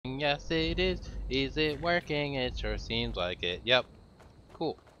Yes, it is. Is it working? It sure seems like it. Yep.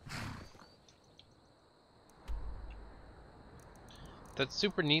 Cool. That's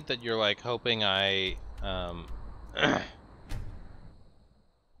super neat that you're like hoping I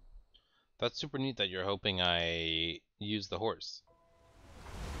that's super neat that you're hoping I use the horse.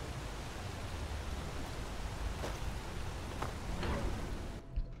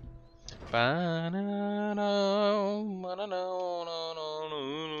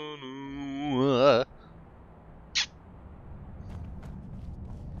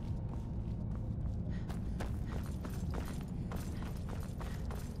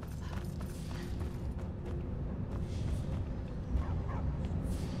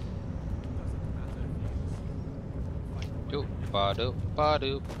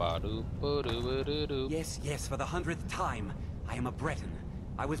 Yes, yes, for the 100th time. I am a Breton.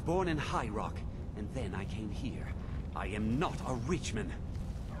 I was born in High Rock, and then I came here. I am not a Richman.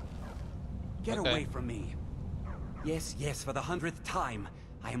 Get away from me. Yes, yes, for the 100th time.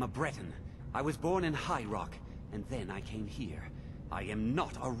 I am a Breton. I was born in High Rock, and then I came here. I am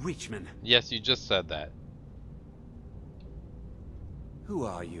not a Richman. Yes, you just said that. Who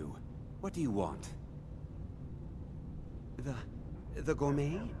are you? What do you want? The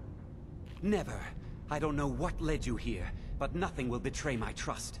Gourmet? Never. I don't know what led you here, but nothing will betray my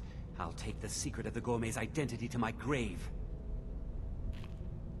trust. I'll take the secret of the Gourmet's identity to my grave.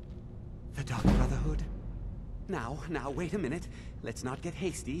 The Dark Brotherhood? Now, wait a minute. Let's not get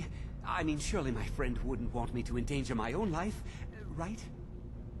hasty. I mean, surely my friend wouldn't want me to endanger my own life, right?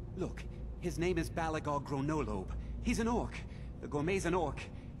 Look, his name is Balagog Gronolobe. He's an orc. The Gourmet's an orc.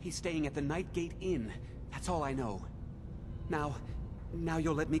 He's staying at the Nightgate Inn. That's all I know. Now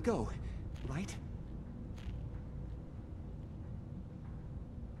you'll let me go, right?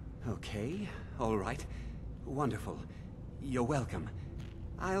 Okay, all right. Wonderful. You're welcome.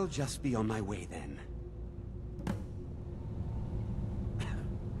 I'll just be on my way then.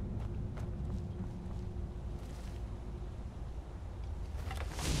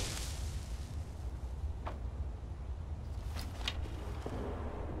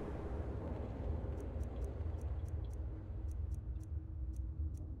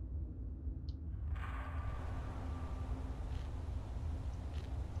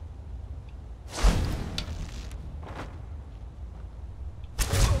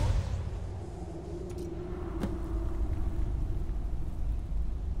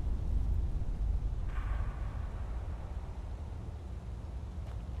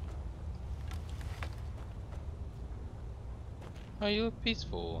 Oh, you look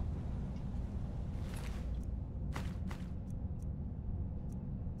peaceful.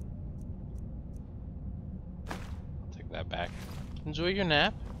 I'll take that back. Enjoy your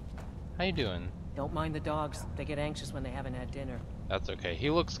nap. How you doing? Don't mind the dogs. They get anxious when they haven't had dinner. That's okay. He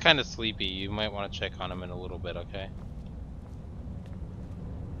looks kind of sleepy. You might want to check on him in a little bit, okay?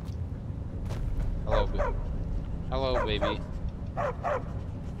 Hello, hello, baby. Are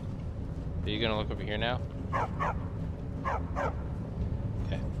you gonna look over here now?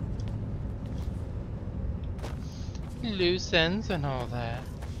 Okay. Loose ends and all that.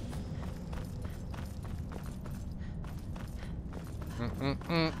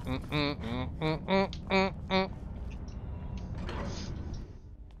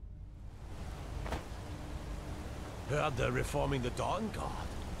 Heard they're reforming the Dawn Guard.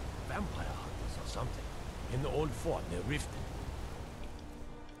 Vampire hunters or something. In the old fort near Riften.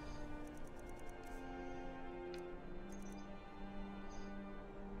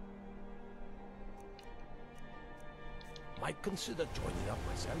 Might consider joining up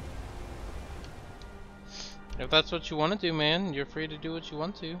myself. If that's what you want to do, man, you're free to do what you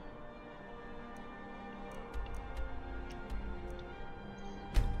want to.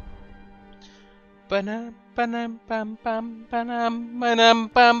 Ba-dum, ba-dum, bum, bum, ba-dum, ba-dum,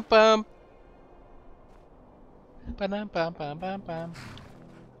 bum, bum. Ba-dum, bum, bum, bum, bum.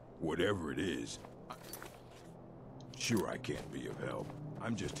 Whatever it is, sure I can't be of help.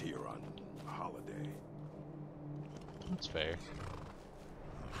 I'm just here on a holiday. That's fair.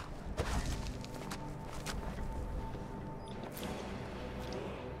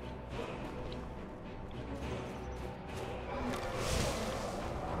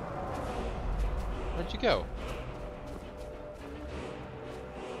 Where'd you go?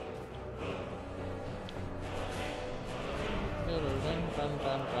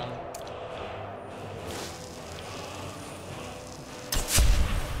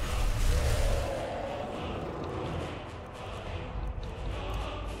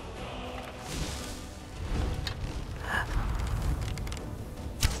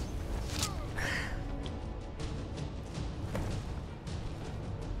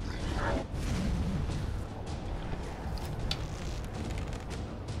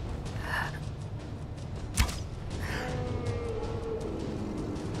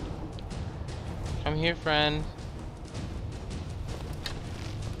 Come here, friend.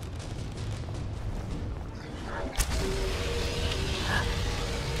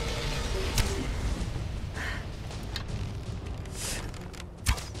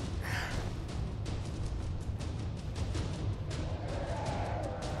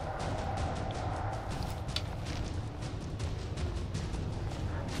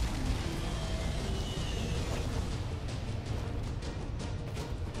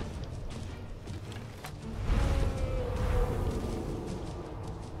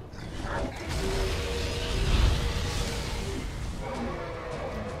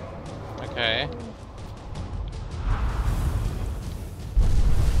 Okay.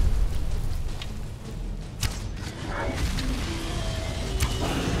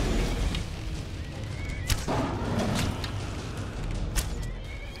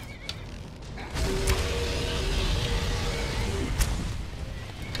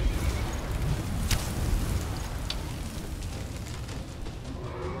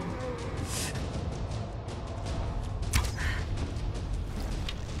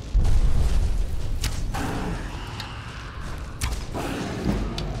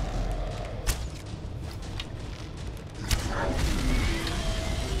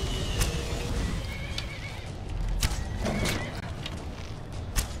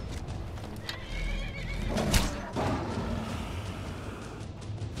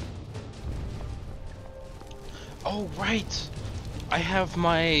 Oh, right! I have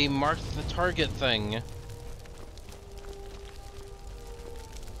my mark the target thing.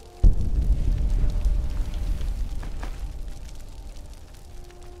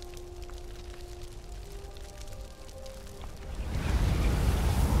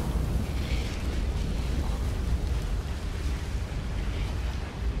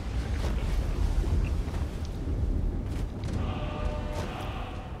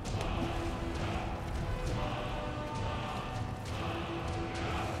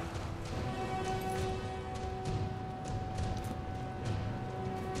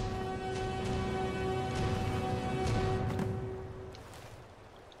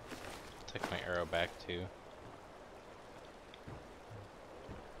 Take my arrow back too.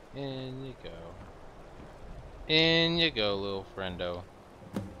 In you go. In you go, little friendo.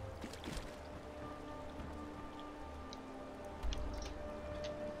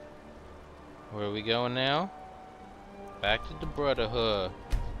 Where are we going now? Back to the Brotherhood.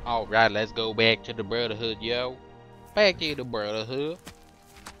 Alright, let's go back to the Brotherhood, yo. Back to the Brotherhood.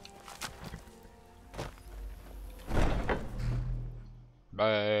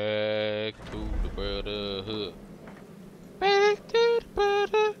 Back to the Brotherhood. Back to the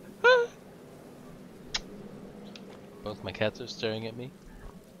Brotherhood. Both my cats are staring at me.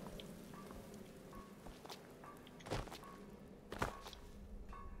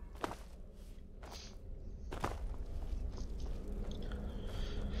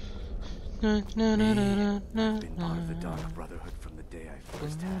 Been part of the Dark Brotherhood from the day I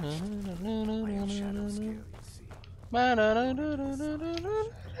first hatched. I am shadow scale, you see.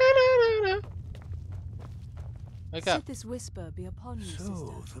 Wake up. Should this whisper be upon you, So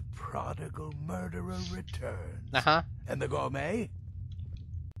sister? the prodigal murderer returns. Uh-huh. And the gourmet?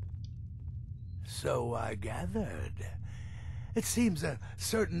 So I gathered. It seems a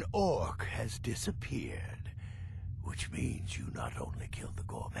certain orc has disappeared, which means you not only killed the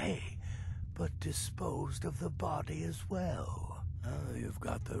gourmet, but disposed of the body as well. Oh, you've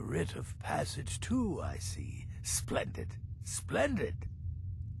got the writ of passage too, I see. Splendid. Splendid.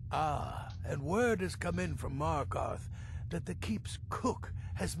 Ah, and word has come in from Markarth that the keep's cook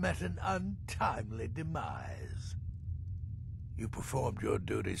has met an untimely demise. You performed your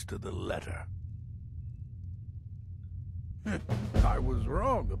duties to the letter. I was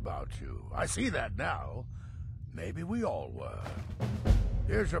wrong about you. I see that now. Maybe we all were.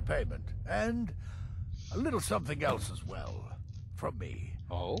 Here's your payment, and a little something else as well, from me.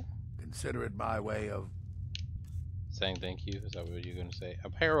 Oh? Consider it my way of... Saying thank you? Is that what you're gonna say?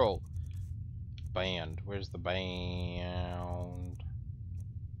 Apparel! Band. Where's the band?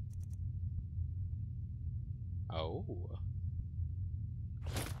 Oh.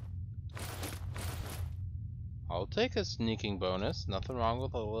 I'll take a sneaking bonus. Nothing wrong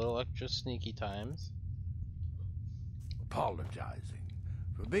with a little extra sneaky times. apologizing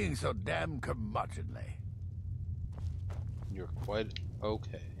for being so damn curmudgeonly. You're quite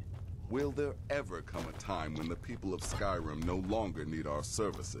okay. Will there ever come a time when the people of Skyrim no longer need our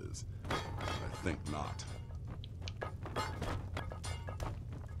services? I think not.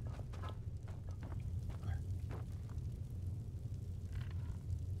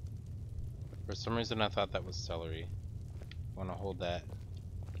 For some reason I thought that was celery. Want to hold that.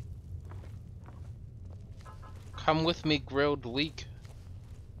 Come with me, grilled leek.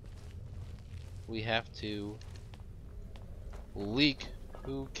 We have to leak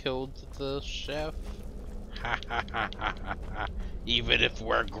who killed the chef. Ha ha ha ha ha ha. Even if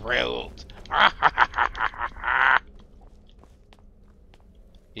we're grilled. Ha ha ha ha ha ha.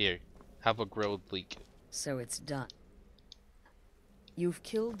 Here, have a grilled leek. So it's done. You've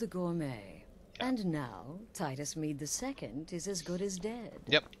killed the gourmet. Yeah. And now, Titus Mead II is as good as dead.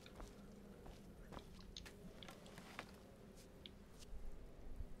 Yep.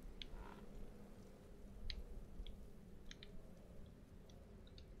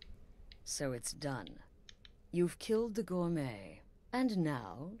 So it's done. You've killed the gourmet. And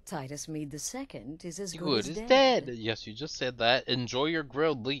now, Titus Mead II is as good as dead. Yes, you just said that. Enjoy your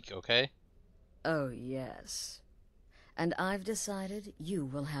grilled leek, okay? Oh, yes. And I've decided you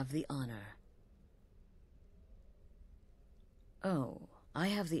will have the honor. Oh, I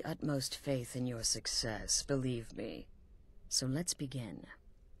have the utmost faith in your success, believe me. So let's begin.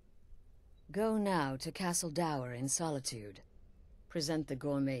 Go now to Castle Dower in Solitude. Present the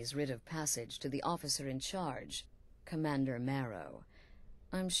gourmet's writ of passage to the officer in charge, Commander Marrow.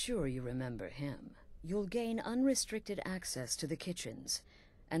 I'm sure you remember him. You'll gain unrestricted access to the kitchens,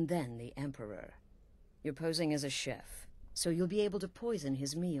 and then the Emperor. You're posing as a chef, so you'll be able to poison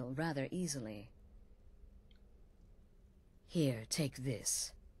his meal rather easily. Here, take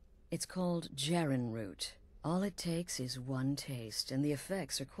this. It's called Jarren root. All it takes is one taste, and the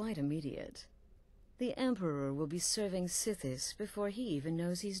effects are quite immediate. The Emperor will be serving Sithis before he even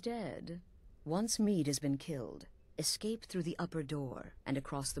knows he's dead. Once Mead has been killed, escape through the upper door and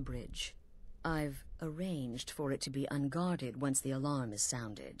across the bridge. I've arranged for it to be unguarded once the alarm is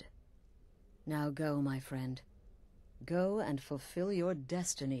sounded. Now go, my friend. Go and fulfill your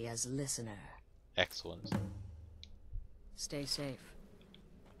destiny as listener. Excellent. Stay safe.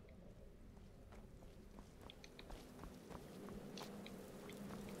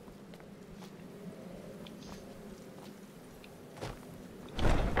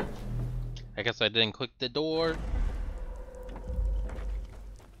 I guess I didn't click the door.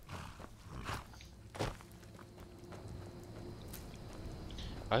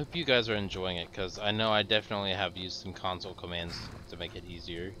 I hope you guys are enjoying it, because I know I definitely have used some console commands to make it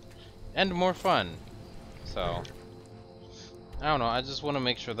easier and more fun. So, I don't know, I just want to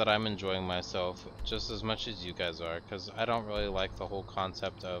make sure that I'm enjoying myself just as much as you guys are, because I don't really like the whole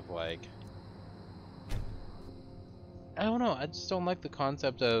concept of, like, I don't know, I just don't like the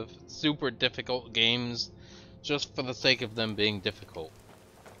concept of super difficult games just for the sake of them being difficult.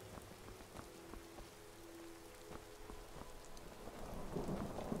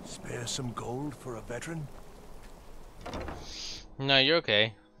 Spare some gold for a veteran? No, you're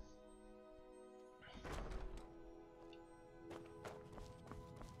okay.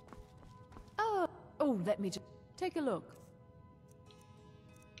 Oh, let me just take a look.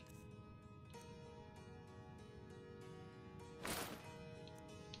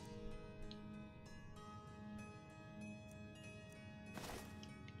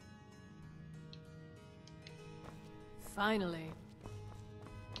 Finally.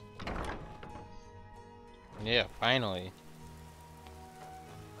 Yeah, finally.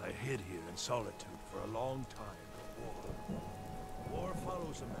 I hid here in solitude for a long time. War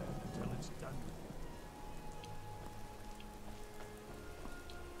follows a man until it's done with him.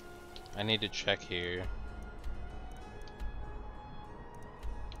 I need to check here.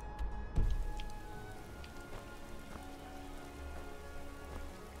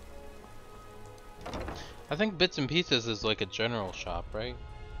 I think Bits and Pieces is like a general shop, right?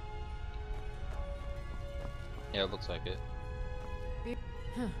 Yeah, it looks like it.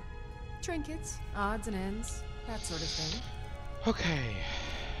 Huh. Trinkets, odds and ends, that sort of thing. Okay.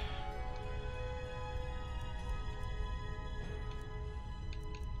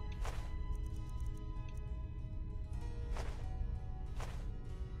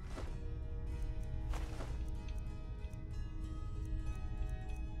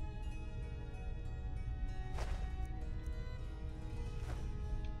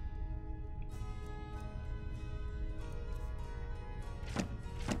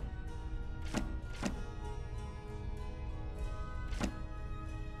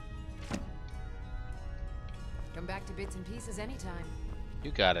 Come back to Bits and Pieces anytime. You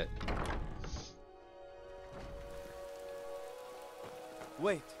got it.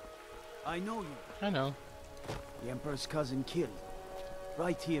 Wait, I know you. I know. The Emperor's cousin killed.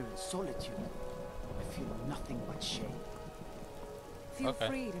 Right here in Solitude. I feel nothing but shame. Feel Okay.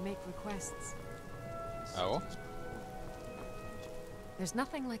 free to make requests. Oh? There's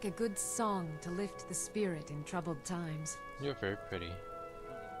nothing like a good song to lift the spirit in troubled times. You're very pretty.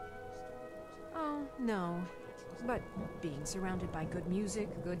 Oh, no. But being surrounded by good music,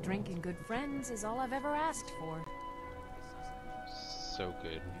 good drink, and good friends is all I've ever asked for. So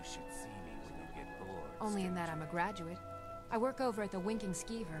good. You should see me when you get bored. Only in that I'm a graduate. I work over at the Winking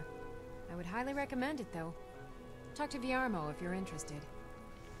Skeever. I would highly recommend it, though. Talk to Viarmo if you're interested.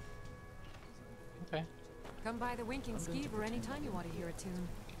 Okay. Come by the Winking Skeever anytime you want to hear a tune.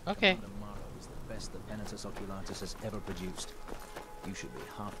 Okay. Tomorrow is the best the Penantus Oculatus has ever produced. You should be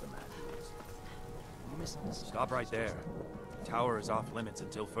half the man who is. You misunderstand. Stop right there. The tower is off limits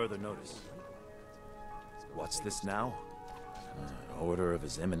until further notice. What's this now? Order of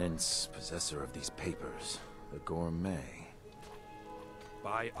His Eminence, possessor of these papers, the Gourmet.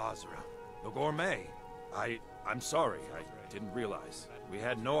 By Azra. The Gourmet? I'm sorry, I didn't realize. We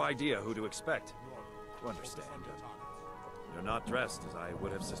had no idea who to expect. You understand. You're not dressed as I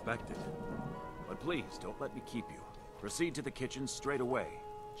would have suspected. But please, don't let me keep you. Proceed to the kitchen straight away.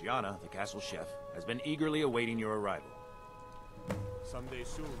 Gianna, the castle chef, has been eagerly awaiting your arrival. Someday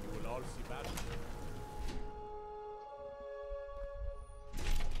soon you will all see battle.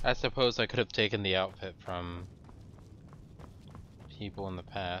 I suppose I could have taken the outfit from people in the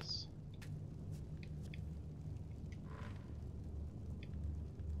past.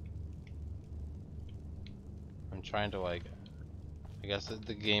 I'm trying to, like, I guess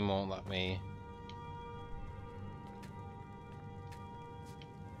the game won't let me.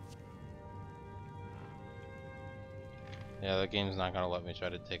 Yeah, the game's not gonna let me try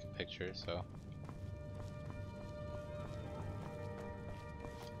to take a picture, so.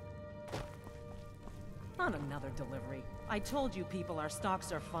 On another delivery. I told you people our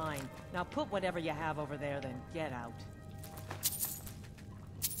stocks are fine. Now put whatever you have over there, then get out.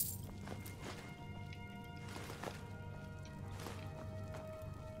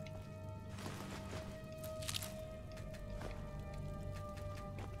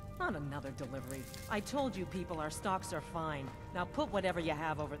 On another delivery. I told you people our stocks are fine. Now put whatever you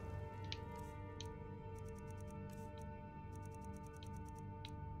have over...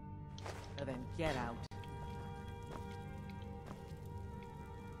 then get out.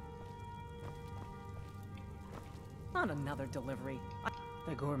 On another delivery.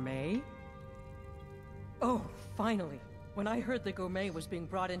 The Gourmet? Oh, finally. When I heard the Gourmet was being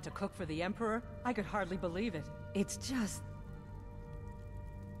brought in to cook for the Emperor, I could hardly believe it. It's just...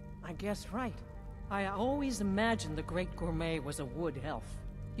 I guess right. I always imagined the great Gourmet was a wood elf.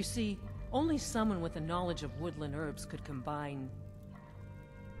 You see, only someone with a knowledge of woodland herbs could combine...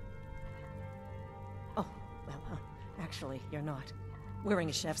 Oh, well, actually, you're not. Wearing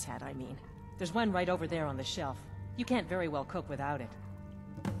a chef's hat, I mean. There's one right over there on the shelf. You can't very well cook without it.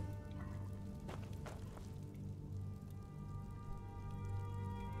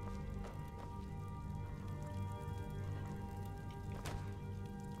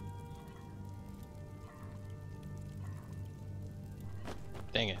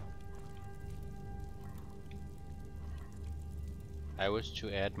 Dang it. I wish to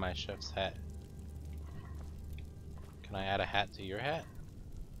add my chef's hat. Can I add a hat to your hat?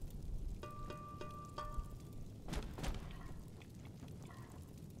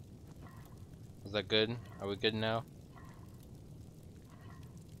 Is that good? Are we good now?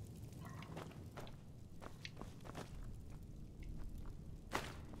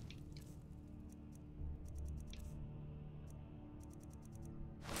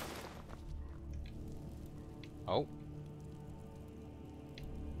 Oh.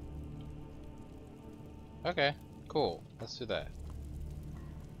 Okay, cool. Let's do that.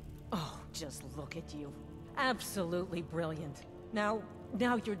 Oh, just look at you. Absolutely brilliant. Now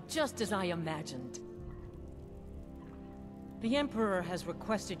you're just as I imagined. The Emperor has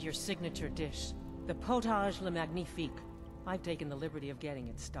requested your signature dish, the potage le magnifique. I've taken the liberty of getting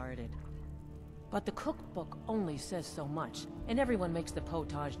it started. But the cookbook only says so much, and everyone makes the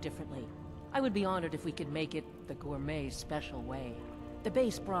potage differently. I would be honored if we could make it the Gourmet's special way. The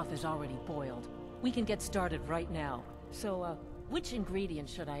base broth is already boiled. We can get started right now. So, which ingredient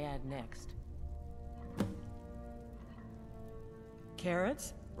should I add next?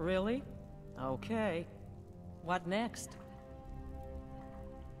 Carrots? Really? Okay. What next?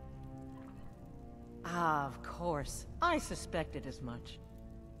 Ah, of course. I suspected as much.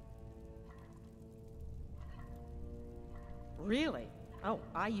 Really? Oh,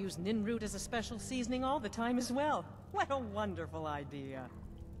 I use nin root as a special seasoning all the time as well. What a wonderful idea.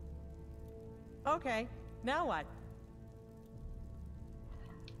 Okay, now what?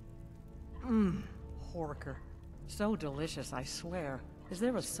 Horker. So delicious, I swear. Is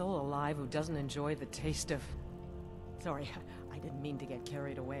there a soul alive who doesn't enjoy the taste of... Sorry, I didn't mean to get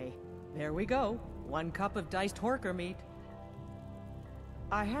carried away. There we go. 1 cup of diced horker meat.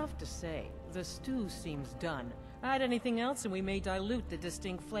 I have to say, the stew seems done, Add anything else and we may dilute the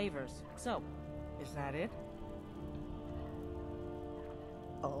distinct flavors. So, is that it?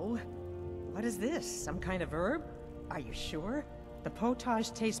 Oh? What is this? Some kind of herb? Are you sure? The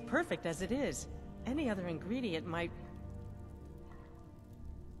potage tastes perfect as it is. Any other ingredient might...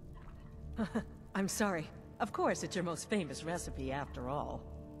 I'm sorry. Of course, it's your most famous recipe after all.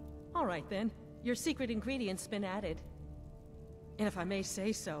 All right then, your secret ingredient's been added. And if I may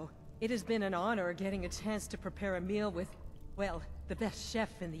say so, it has been an honor getting a chance to prepare a meal with, well, the best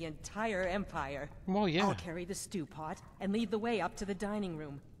chef in the entire Empire. Well, yeah. I'll carry the stew pot and lead the way up to the dining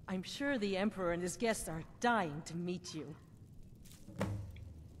room. I'm sure the Emperor and his guests are dying to meet you.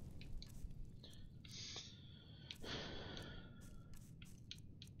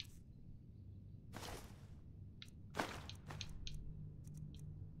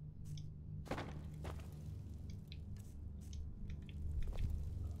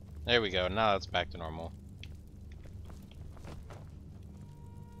 There we go. Now it's back to normal.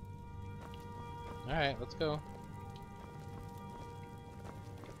 Alright, let's go.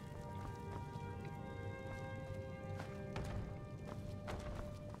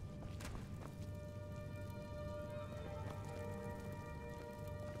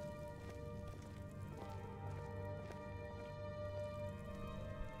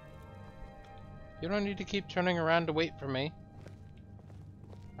 You don't need to keep turning around to wait for me.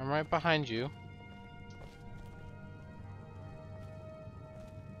 I'm right behind you.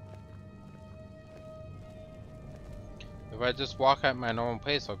 If I just walk at my normal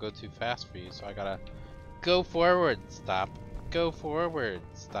pace, I'll go too fast for you, so I gotta go forward, stop. Go forward,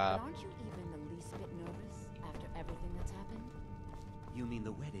 stop. But aren't you even the least bit nervous after everything that's happened? You mean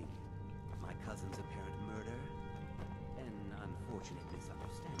the wedding? My cousin's apparent murder? An unfortunate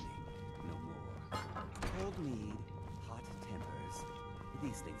misunderstanding. No more. Cold mead, hot tempers.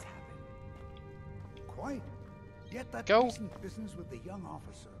 These things happen. Quite. Yet that Go. recent business with the young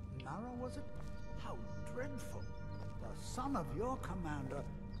officer, Nara, was it? How dreadful. The son of your commander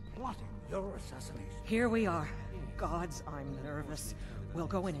plotting your assassination. Here we are. Gods, I'm nervous. We'll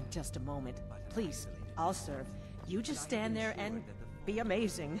go in just a moment. Please, I'll serve. You just stand there and be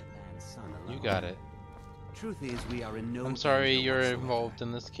amazing. You got it. Truth is, we are in no I'm sorry danger you're whatsoever. involved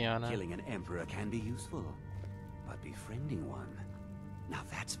in this, Kiana. Killing an emperor can be useful, but befriending one, now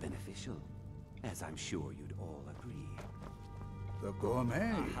that's beneficial, as I'm sure you'd all agree. The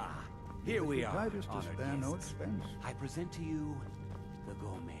Gourmet. Aha! Here we are, Try just to honored spare no guests. expense. I present to you the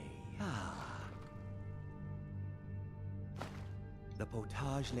Gourmet. The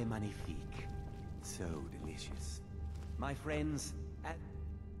potage le magnifique. So delicious. My friends,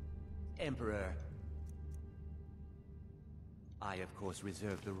 Emperor, I of course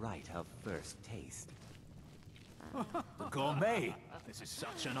reserve the right of first taste. The Gourmet! This is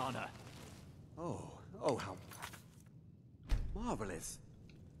such an honor. Oh, how marvelous.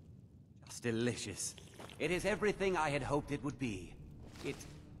 Just delicious. It is everything I had hoped it would be.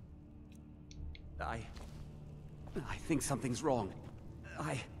 I think something's wrong.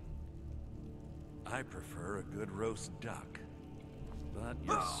 I prefer a good roast duck, but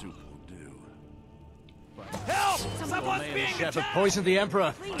your soup will do. Help! Someone's being attacked! Chef have poisoned the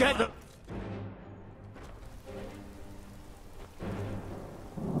Emperor. Get the...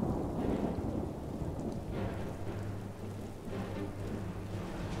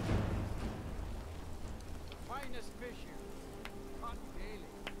 Finest fish here. Caught daily.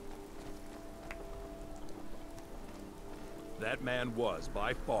 That man was,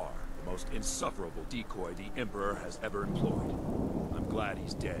 by far, the most insufferable decoy the Emperor has ever employed. I'm glad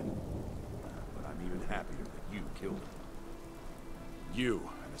he's dead, but I'm even happier that you killed him. You,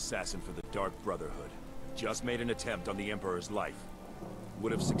 an assassin for the Dark Brotherhood, just made an attempt on the Emperor's life.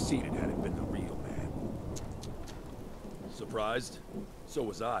 Would have succeeded had it been the real man. Surprised? So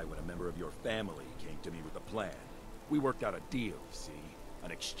was I when a member of your family came to me with a plan. We worked out a deal, you see,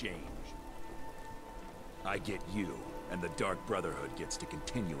 an exchange. I get you, and the Dark Brotherhood gets to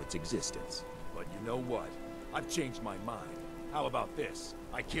continue its existence. But you know what? I've changed my mind. How about this?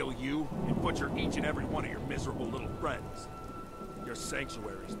 I kill you, and butcher each and every one of your miserable little friends. Your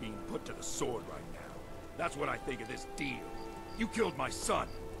sanctuary's being put to the sword right now. That's what I think of this deal. You killed my son.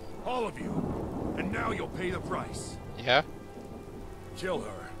 All of you. And now you'll pay the price. Yeah? Kill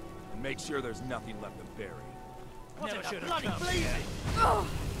her, and make sure there's nothing left to bury. Never should have come.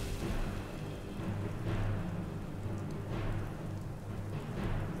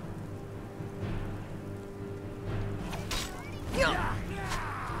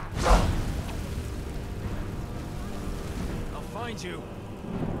 I'll find you.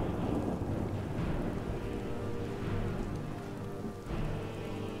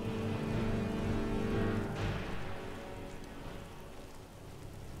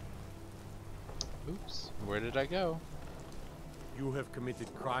 Oops, where did I go? You have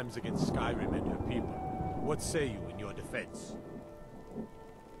committed crimes against Skyrim and her people. What say you in your defense?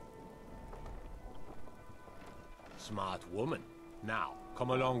 Smart woman. Now,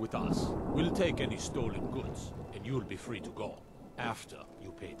 come along with us. We'll take any stolen goods, and you'll be free to go. After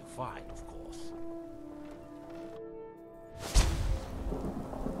you pay the fine, of course.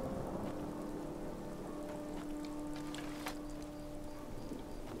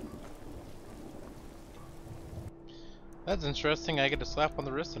 That's interesting. I get a slap on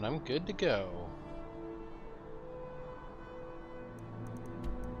the wrist and I'm good to go.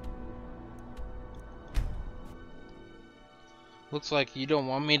 Looks like you don't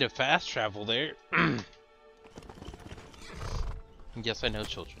want me to fast travel there. Yes, I know,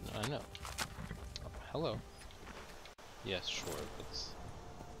 children. I know. Oh, hello. Yes, sure. Let's...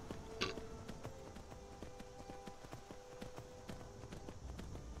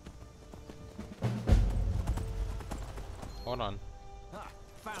 Hold on. Ha!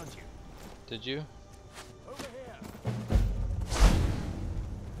 Found you. Did you? Over here.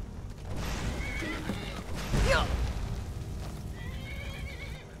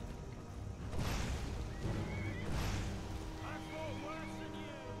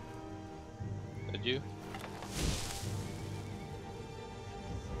 Did you?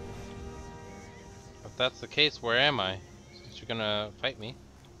 If that's the case, where am I? Since you're gonna fight me.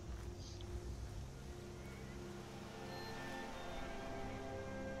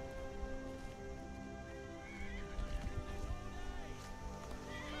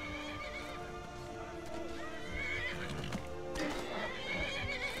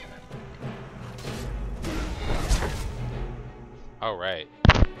 Alright.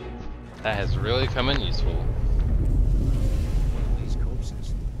 That has really come in useful. These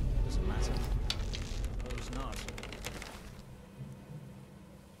corpses. Doesn't matter. Suppose not.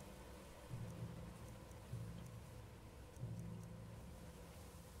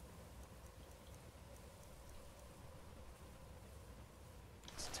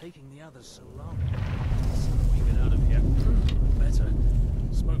 It's taking the others so long. So we get out of here. Better.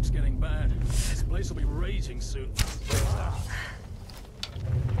 Smoke's getting bad. This place will be raging soon.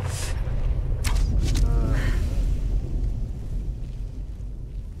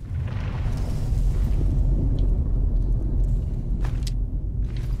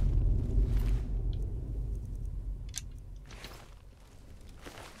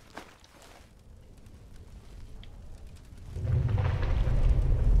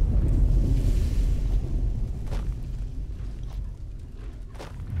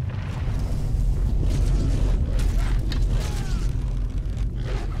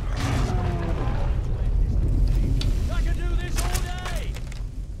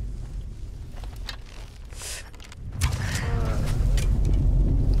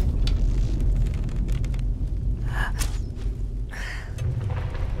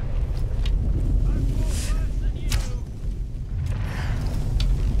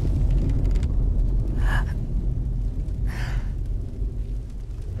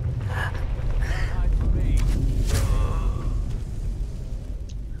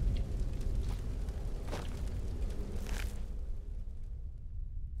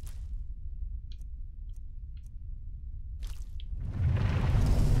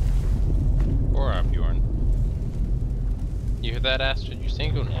 You hear that, Astrid? You're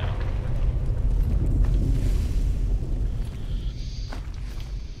single now.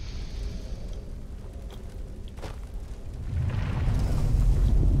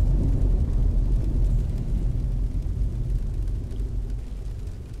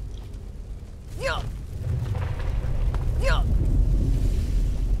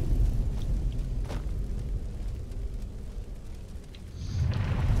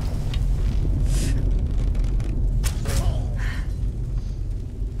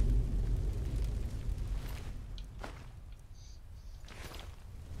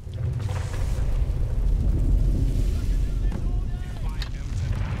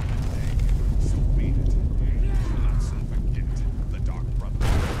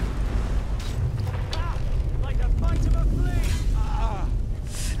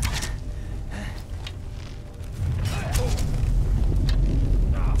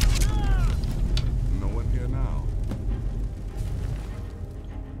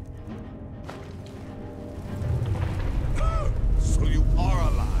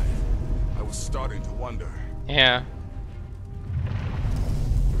 Yeah.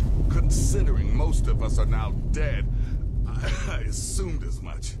 Considering most of us are now dead, I assumed as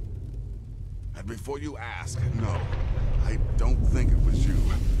much. And before you ask, no, I don't think it was you.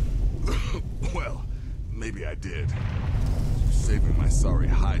 Well, maybe I did. You Saving my sorry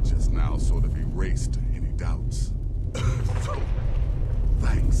hide just now sort of erased any doubts. So,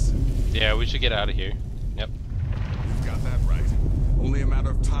 thanks. Yeah, we should get out of here. Yep. You've got that right. Only a matter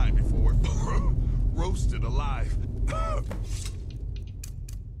of time before we're roasted alive.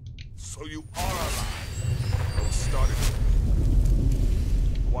 So you are alive. I was starting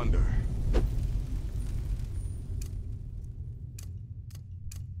to wonder.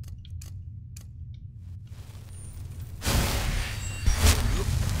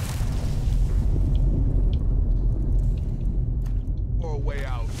 Or a way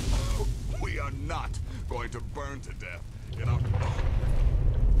out. We are not going to burn to death in our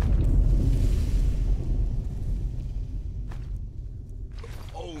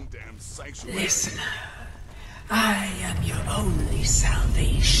own damn sanctuary. Listener, I am your only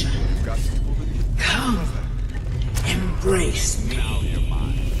salvation. Come, embrace me. Now you're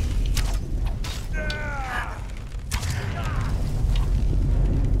mine.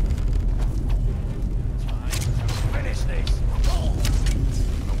 Finish this!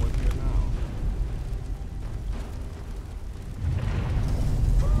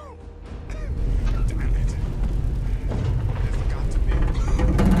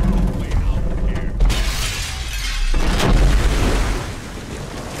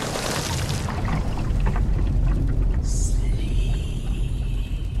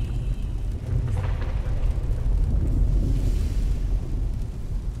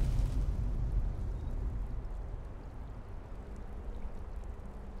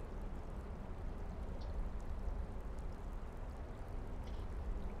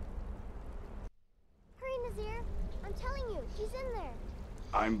 I'm telling you, he's in there.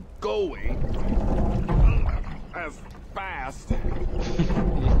 I'm going as fast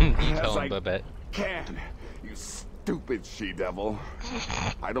as I can, you stupid she-devil.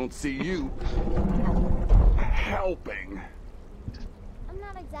 I don't see you helping. I'm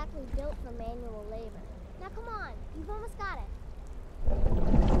not exactly built for manual labor. Now come on, you've almost got it.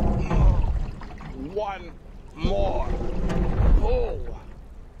 One more pull.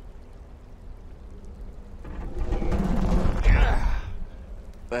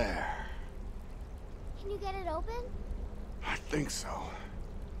 There. Can you get it open? I think so.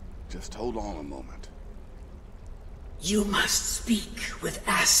 Just hold on a moment. You must speak with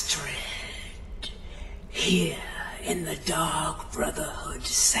Astrid. Here in the Dark Brotherhood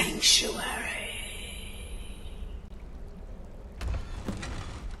Sanctuary.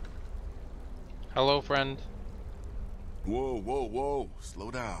 Hello, friend. Whoa, whoa, whoa.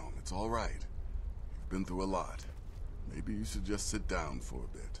 Slow down. It's all right. You've been through a lot. Maybe you should just sit down for a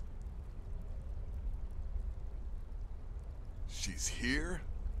bit. She's here?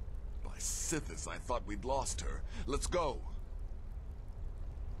 By Sithis, I thought we'd lost her. Let's go.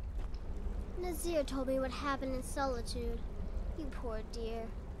 Nazir told me what happened in Solitude. You poor dear.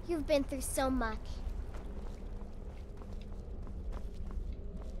 You've been through so much.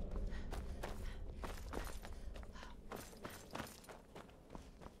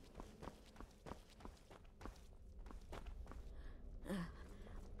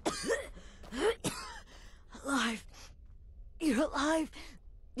 Alive. You're alive.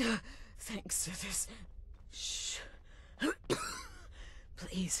 Thanks for this. Shh.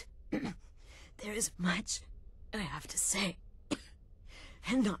 Please. There is much I have to say.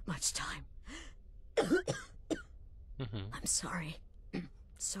 And not much time. I'm sorry.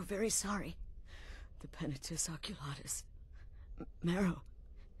 So very sorry. The Penitus Oculatus. Marrow.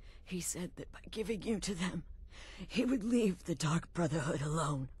 He said that by giving you to them, he would leave the Dark Brotherhood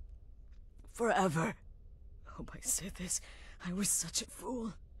alone. Forever. Oh, my Sithis, I was such a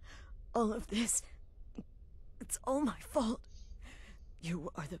fool. All of this, it's all my fault. You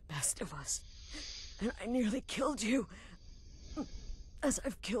are the best of us, and I nearly killed you, as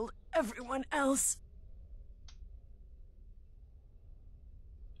I've killed everyone else.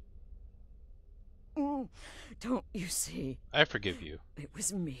 Don't you see? I forgive you. It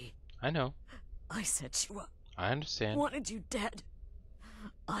was me. I know. I set you up. I understand. Wanted you dead.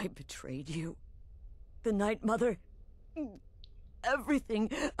 I betrayed you. The Night Mother.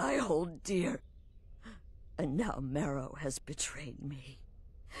 Everything I hold dear. And now Marrow has betrayed me.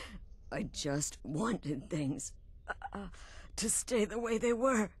 I just wanted things to stay the way they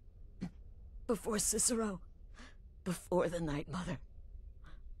were. Before Cicero. Before the Night Mother.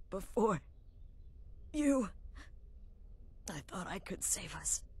 Before you. I thought I could save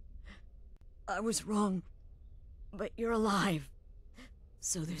us. I was wrong. But you're alive.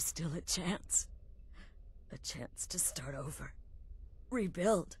 So there's still a chance. A chance to start over.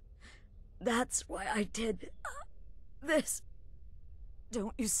 Rebuild. That's why I did this.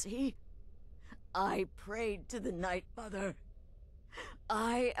 Don't you see? I prayed to the Night Mother.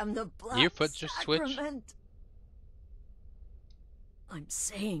 I am the Black Your foot just switched? Sacrament. I'm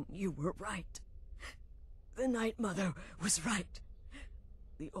saying you were right. The Night Mother was right.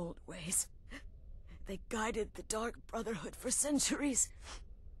 The old ways, they guided the Dark Brotherhood for centuries.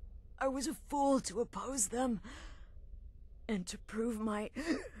 I was a fool to oppose them. And to prove my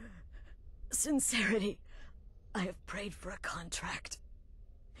sincerity, I have prayed for a contract.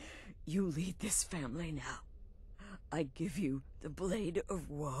 You lead this family now. I give you the Blade of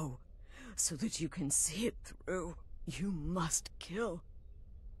Woe, so that you can see it through. You must kill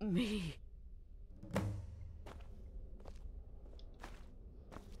me.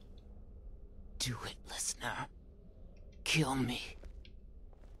 Do it, listener. Kill me.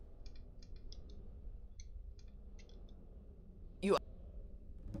 You...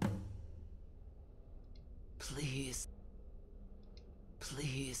 Please.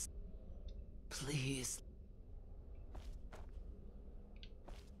 Please. Please.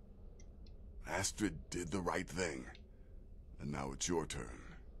 Astrid did the right thing. And now it's your turn.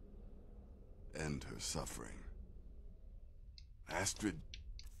 End her suffering. Astrid...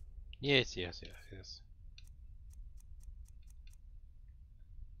 Yes. Did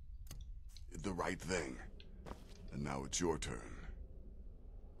the right thing. And now it's your turn.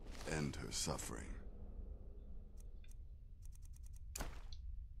 End her suffering.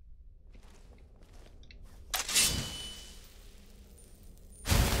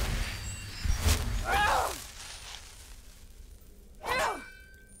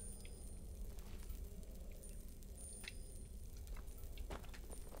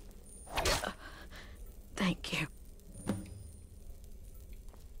 Thank you.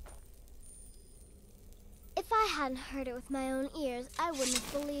 If I hadn't heard it with my own ears, I wouldn't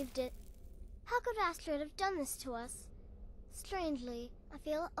have believed it. How could Astrid have done this to us? Strangely, I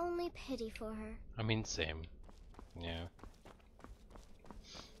feel only pity for her. I mean, same. Yeah.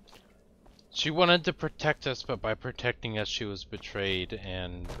 She wanted to protect us, but by protecting us, she was betrayed,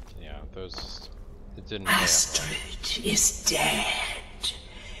 and yeah, those... It didn't pay off. Astrid is dead.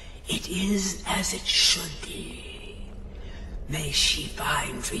 It is as it should be. May she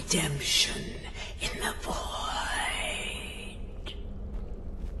find redemption in the void.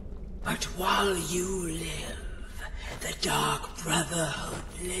 But while you live, the Dark Brotherhood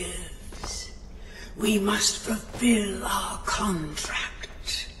lives. We must fulfill our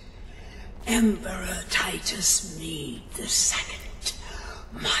contract. Emperor Titus Mede II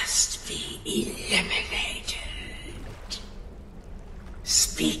must be eliminated.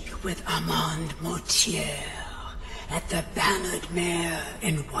 Speak with Armand Mortier at the Bannered Mare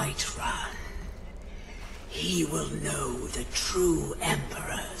in Whiterun. He will know the true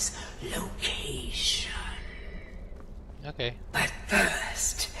Emperor's location. Okay. But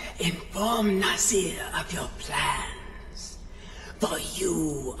first, inform Nazir of your plans. For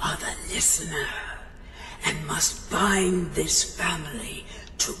you are the listener, and must bind this family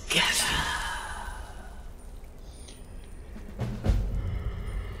together.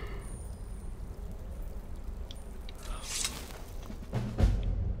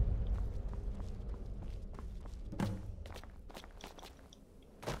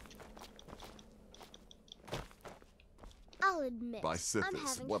 I'll admit, By I'm Sithis,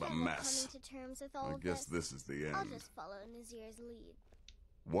 having what a trouble mess. coming to terms with all I of guess this is the I'll end. just follow Nazir's lead.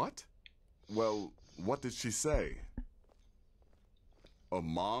 What? Well, what did she say?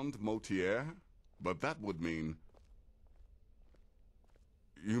 Armand Mortier? But that would mean...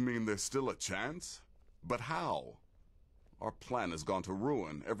 You mean there's still a chance? But how? Our plan has gone to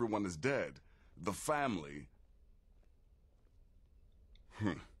ruin. Everyone is dead. The family...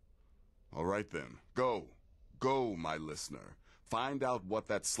 All right then. Go. Go, my listener. Find out what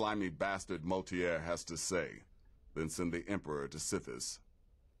that slimy bastard Mortier has to say. Then send the Emperor to Sithis.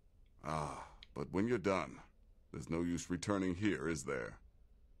 Ah, but when you're done, there's no use returning here, is there?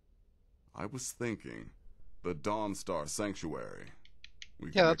 I was thinking, the Dawnstar Sanctuary.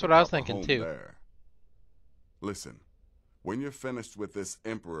 Yeah, that's what I was thinking too. There. Listen, when you're finished with this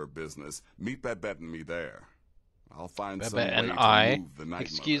Emperor business, meet Babette and me there. I'll find some way to move the Night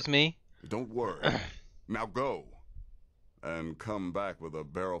Excuse Mother. me? Don't worry. Now go. And come back with a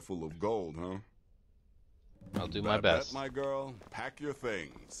barrel full of gold, huh? I'll do my Babette, best. my girl, pack your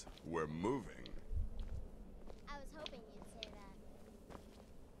things. We're moving. I was hoping you'd say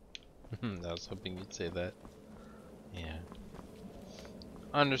that. I was hoping you'd say that. Yeah.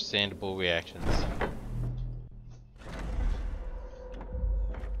 Understandable reactions.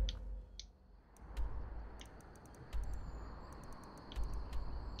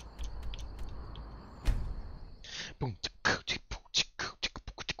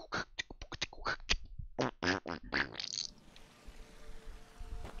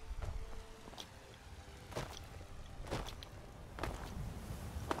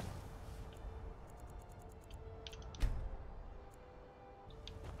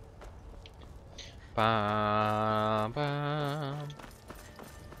 Bam, bam.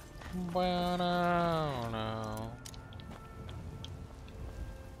 Ba-da-da.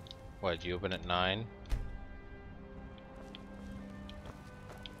 What, did you open at 9?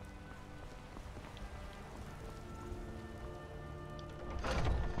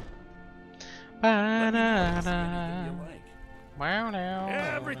 Ba-da-da. Wow, now.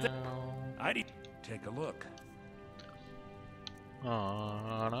 Everything. I need take a look.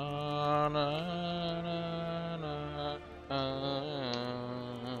 Na, na, na, na, na,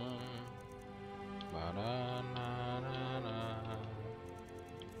 Ba-da-na-na-na.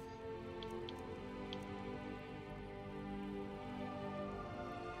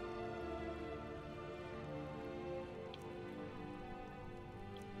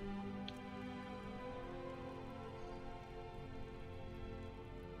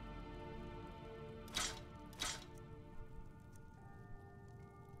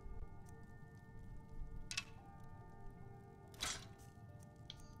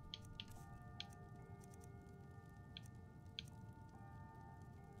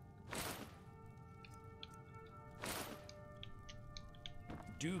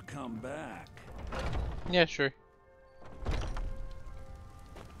 Do come back. Yeah, sure.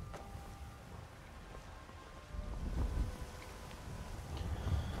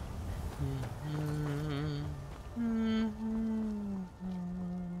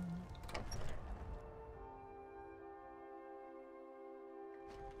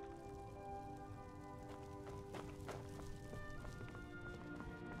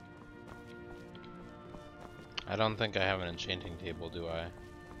 I don't think I have an enchanting table, do I?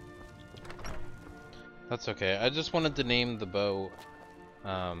 That's okay. I just wanted to name the bow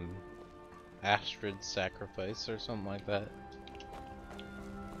Astrid Sacrifice or something like that.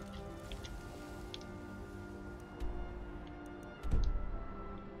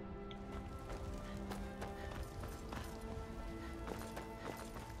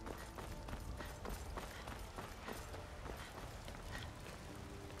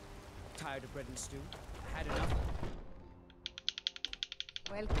 Tired of bread and stew? Had enough?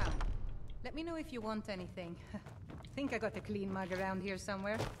 Welcome. Let me know if you want anything. Think I got a clean mug around here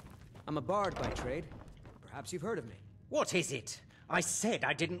somewhere. I'm a bard by trade. Perhaps you've heard of me. What is it? I said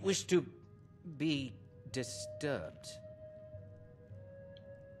I didn't wish to be disturbed.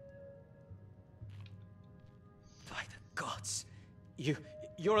 By the gods.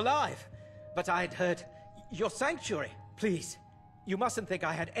 You're alive. But I had heard your sanctuary. Please, you mustn't think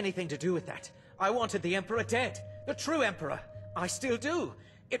I had anything to do with that. I wanted the Emperor dead. The true Emperor. I still do.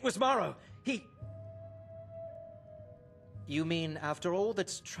 It was Morrow. He... You mean, after all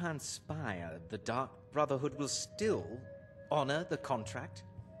that's transpired, the Dark Brotherhood will still honor the contract?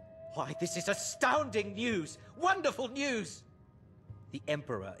 Why, this is astounding news! Wonderful news! The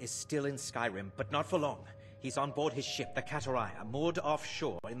Emperor is still in Skyrim, but not for long. He's on board his ship, the Kataraya, moored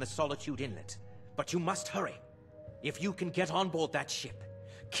offshore in the Solitude Inlet. But you must hurry. If you can get on board that ship,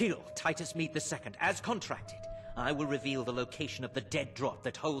 kill Titus Mead II, as contracted, I will reveal the location of the dead drop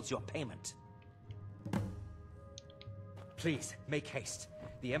that holds your payment. Please, make haste.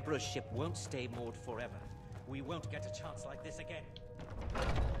 The Emperor's ship won't stay moored forever. We won't get a chance like this again.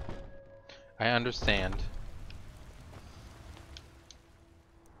 I understand.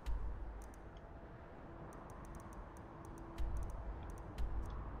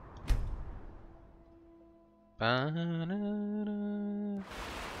 Ba-da-da.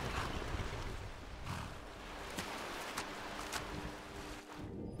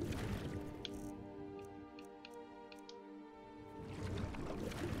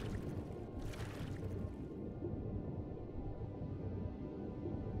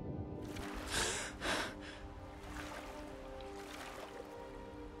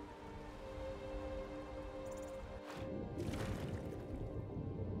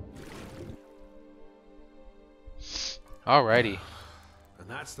 Alrighty. And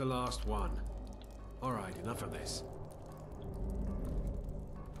that's the last one. Alright, enough of this.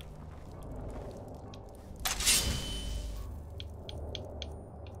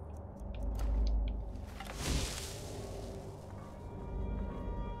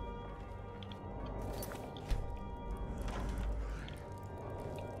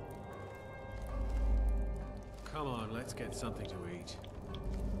 Come on, let's get something to eat.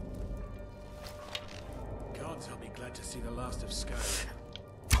 Gods, I'll be glad to see the last of Skyrim.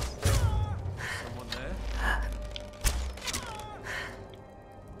 Someone there?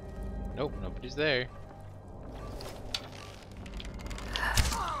 Nope, nobody's there.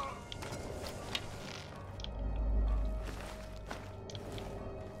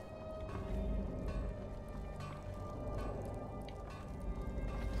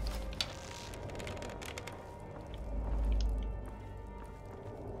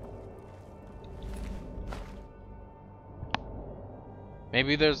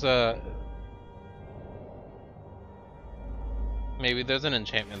 Maybe there's an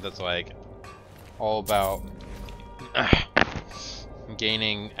enchantment that's like all about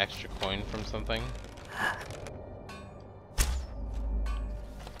gaining extra coin from something.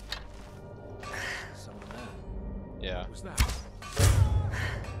 Someone there. Yeah. Who's that?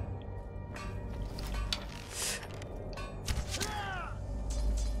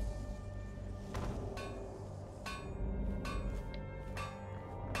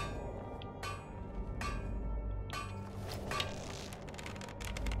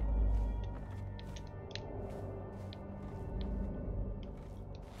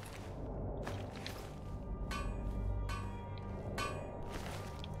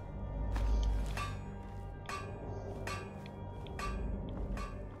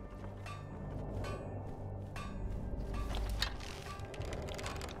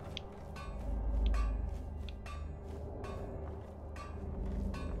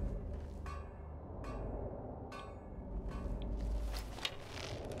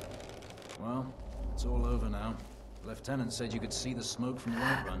 Well, it's all over now. The lieutenant said you could see the smoke from the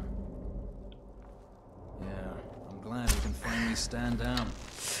outrun. Yeah, I'm glad we can finally stand down.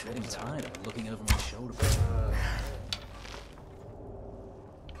 Getting tired of looking over my shoulder.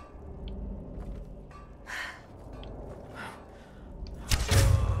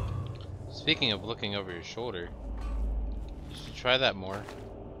 Speaking of looking over your shoulder, you should try that more.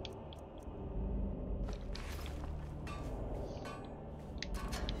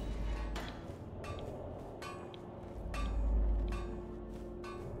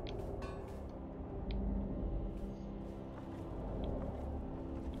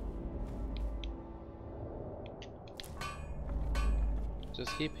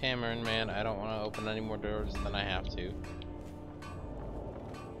 Just keep hammering, man. I don't want to open any more doors than I have to.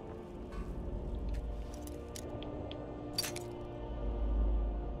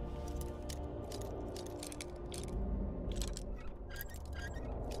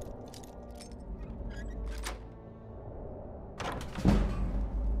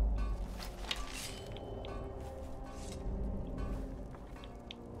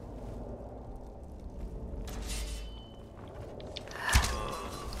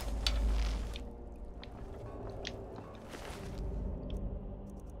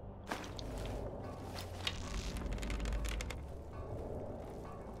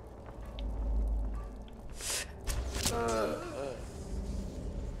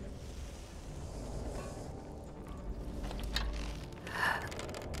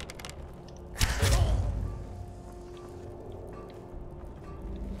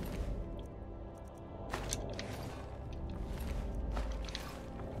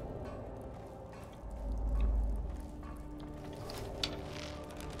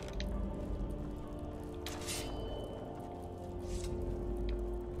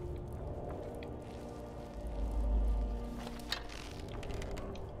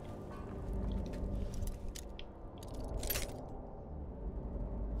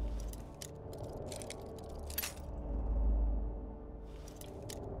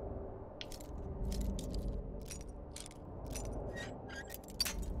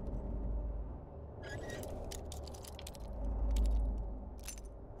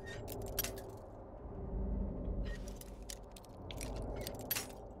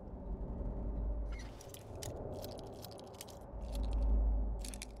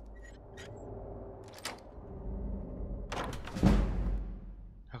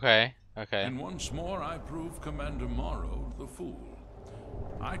 Okay, okay. And once more I prove Commander Morrow the fool.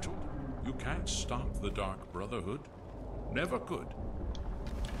 I told him, you can't stop the Dark Brotherhood. Never could.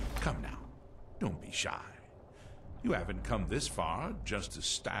 Come now, don't be shy. You haven't come this far just to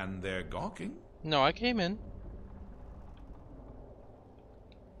stand there gawking. No, I came in.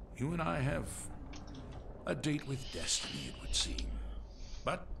 You and I have a date with destiny, it would seem.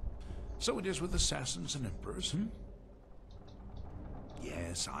 But so it is with assassins and emperors,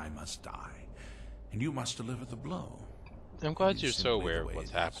 Yes, I must die, and you must deliver the blow. I'm glad you're so aware of what's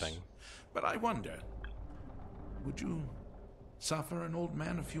happening. But I wonder, would you suffer an old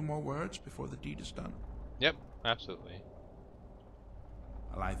man a few more words before the deed is done? Yep, absolutely.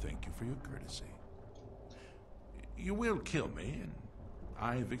 Well, I thank you for your courtesy. You will kill me, and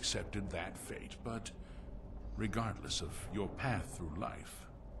I've accepted that fate, but regardless of your path through life,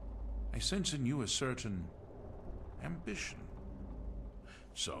 I sense in you a certain ambition.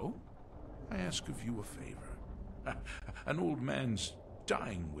 So, I ask of you a favor. An old man's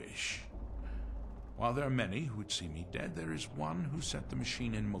dying wish. While there are many who would see me dead, there is one who set the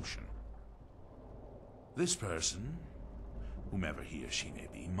machine in motion. This person, whomever he or she may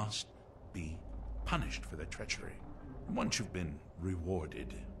be, must be punished for their treachery. once you've been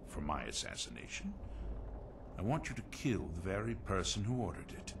rewarded for my assassination, I want you to kill the very person who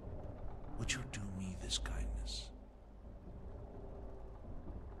ordered it. Would you do me this kindness?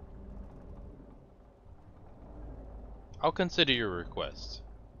 I'll consider your request.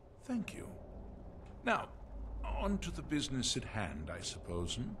 Thank you. Now, on to the business at hand, I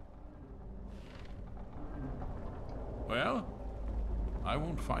suppose, Well, I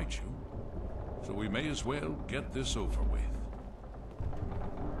won't fight you, so we may as well get this over with.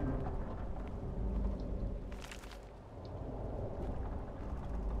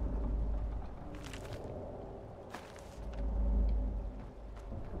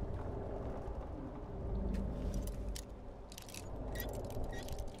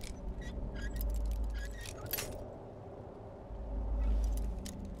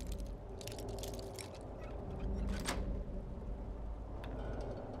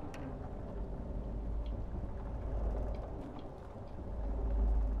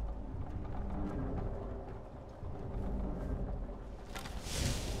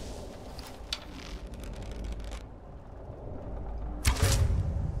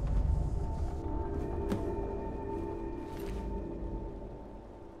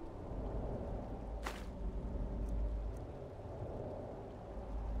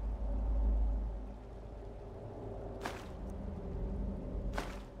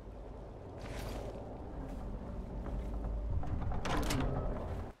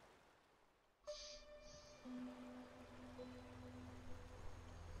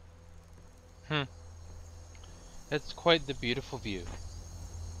 It's quite the beautiful view.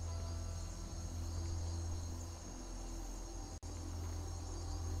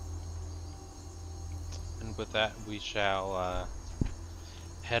 And with that, we shall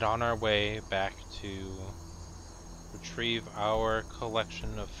head on our way back to retrieve our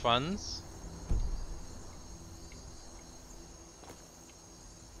collection of funds.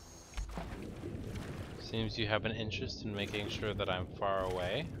 Seems you have an interest in making sure that I'm far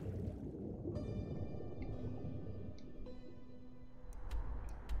away.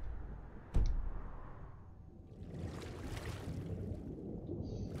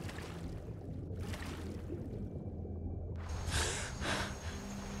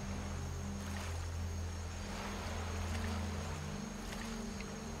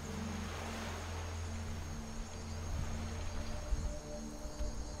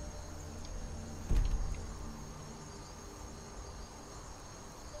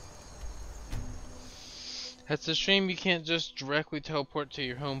 It's a shame you can't just directly teleport to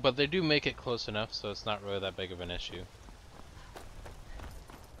your home, but they do make it close enough, so it's not really that big of an issue.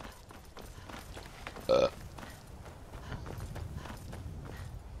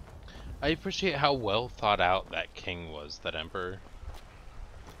 I appreciate how well thought out that king was, that emperor.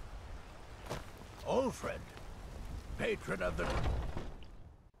 Old friend, patron of the...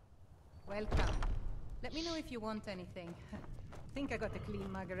 Welcome. Let me know if you want anything. Think I got a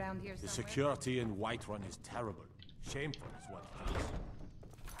clean mug around here somewhere? The security in Whiterun is terrible. Shameful is what it is.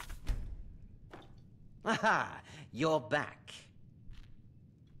 Aha! You're back.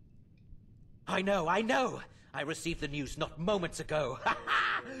 I know! I received the news not moments ago.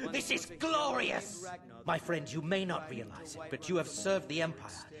 This is glorious! My friend, you may not realize it, but you have served the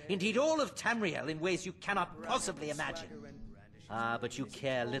Empire, indeed all of Tamriel, in ways you cannot possibly imagine. Ah, but you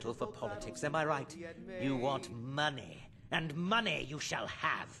care little for politics, am I right? You want money. And money you shall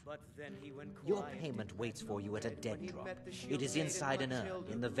have. Your payment waits for you at a dead drop. It is inside an urn,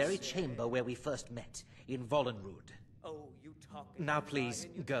 in the very chamber where we first met, in Vollenrud. Now please,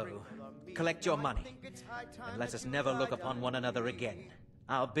 go. Collect your money. And let us never look upon one another again.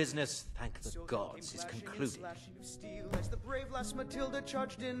 Our business, thank the gods, is concluded.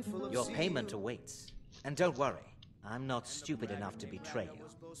 Your payment awaits. And don't worry, I'm not stupid enough to betray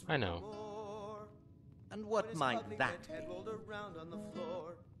you. I know. And what might that be?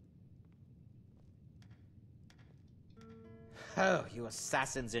 Oh, you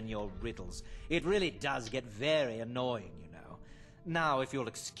assassins and your riddles. It really does get very annoying, you know. Now, if you'll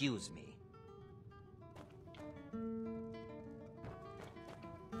excuse me.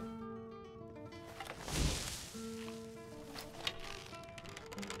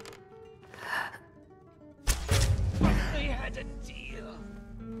 We had a deal.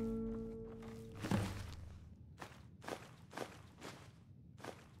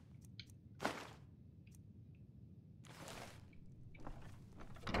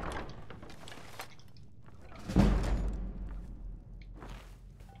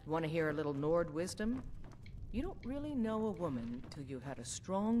 Want to hear a little Nord wisdom? You don't really know a woman till you've had a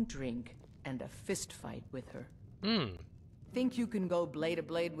strong drink and a fist fight with her. Think you can go blade to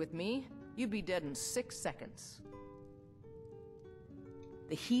blade with me? You'd be dead in 6 seconds.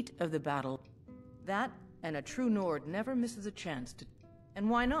 The heat of the battle. That, and a true Nord never misses a chance to... And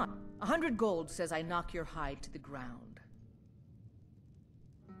why not? 100 gold says I knock your hide to the ground.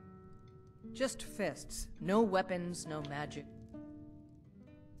 Just fists. No weapons, no magic.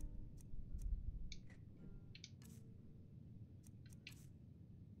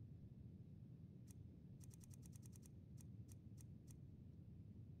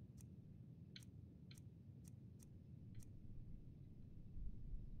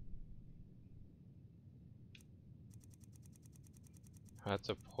 That's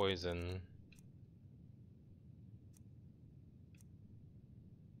a poison.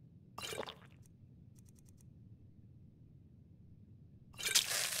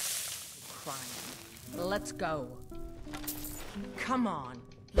 Crying. Let's go. Come on.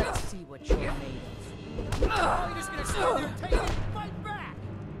 Let's see what you're made of. Oh, you're just gonna stand there and take it? Fight back!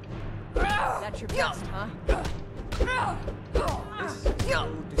 That's your best, huh?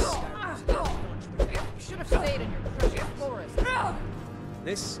 You should have stayed in your precious forest.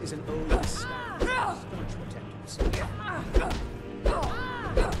 This is an old Skyrim. Staunch protectors.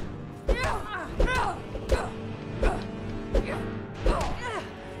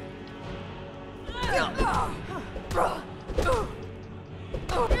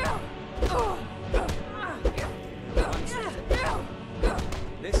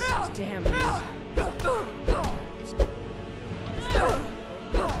 This is damn easy.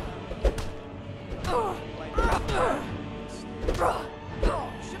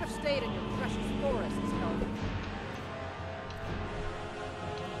 You should have stayed in your precious forests, Elder.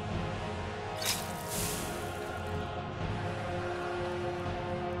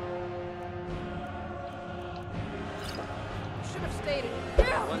 You should have stayed in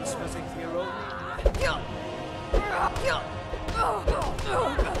your... Once was a hero.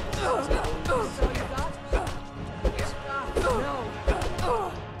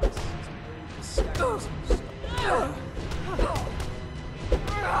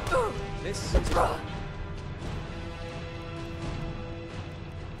 This is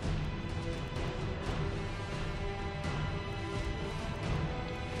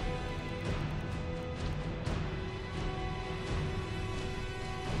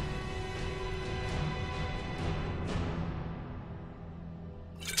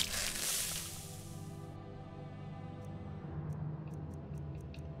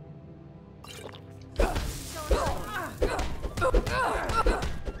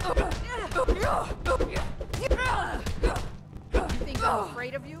You think I'm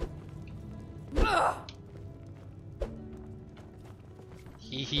afraid of you?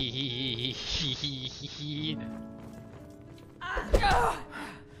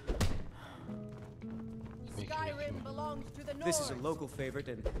 Skyrim belongs to the North. This is a local favorite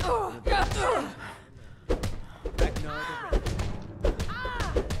and Ragnar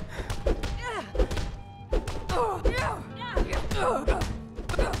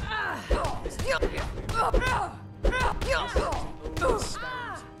the Red.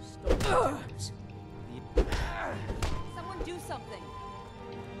 Someone do something.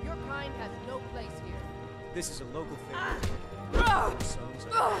 Your kind has no place here. This is a local favorite. Songs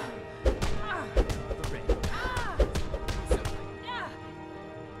are the Red.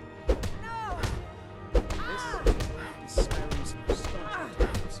 This is Skyrim's staunch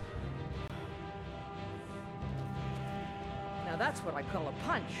protectors. Now that's what I call a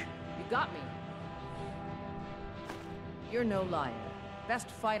punch. You got me. You're no liar. Best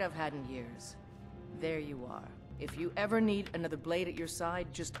fight I've had in years. There you are. If you ever need another blade at your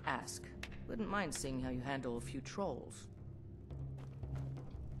side, just ask. Wouldn't mind seeing how you handle a few trolls.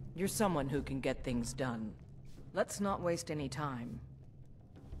 You're someone who can get things done. Let's not waste any time.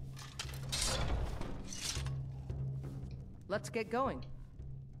 Let's get going.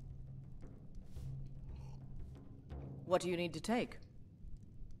 What do you need to take?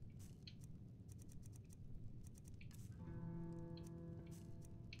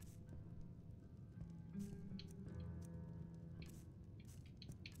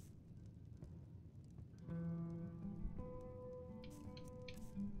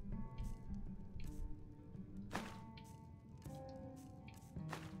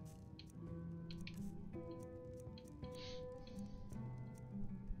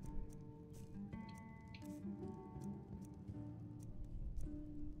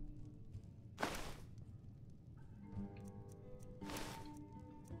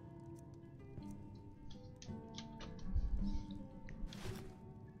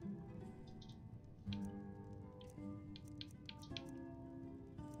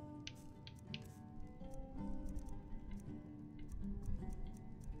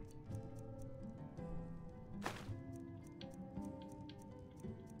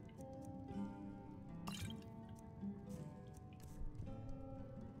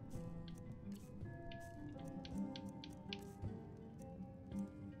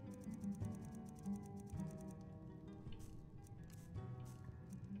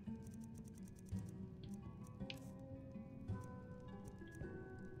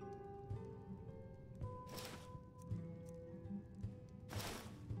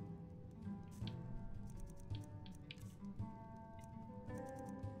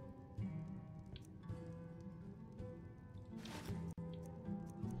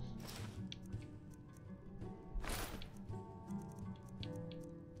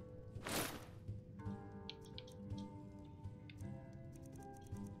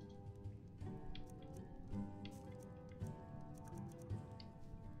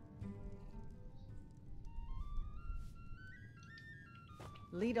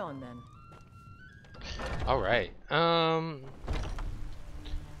 Lead on then. Alright,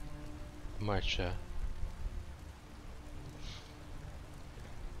 Marcha.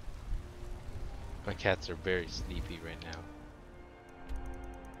 My cats are very sleepy right now.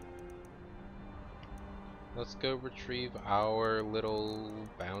 Let's go retrieve our little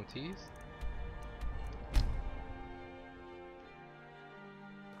bounties.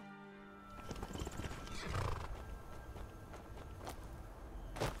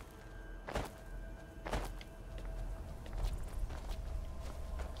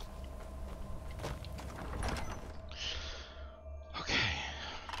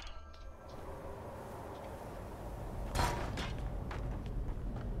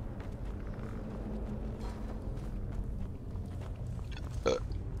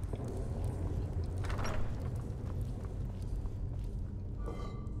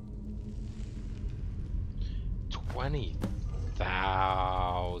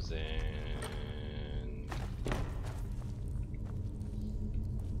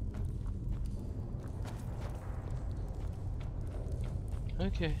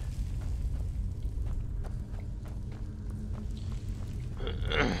 Okay.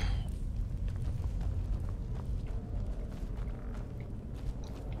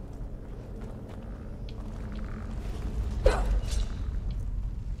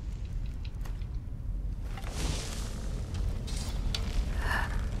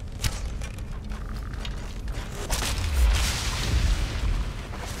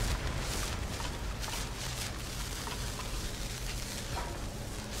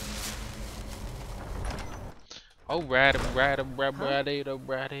 Oh, rat, oh, rat, oh, ratty,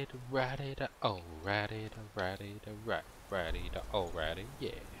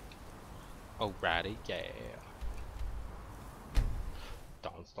 yeah. Oh, ratty, yeah.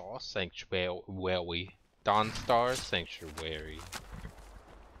 Dawnstar Sanctuary. Dawnstar Sanctuary.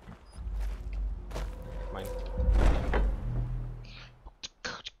 Mine.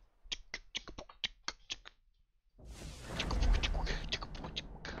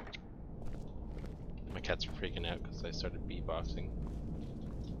 Cats are freaking out because I started beatboxing.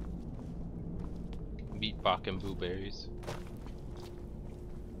 Beatboxing blueberries.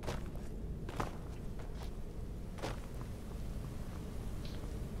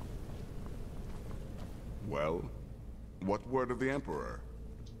 Well, what word of the Emperor?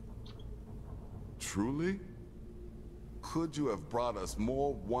 Truly? Could you have brought us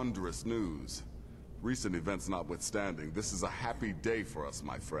more wondrous news? Recent events notwithstanding, this is a happy day for us,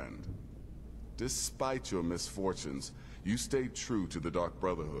 my friend. Despite your misfortunes, you stayed true to the Dark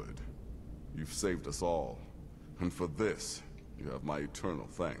Brotherhood. You've saved us all, and for this, you have my eternal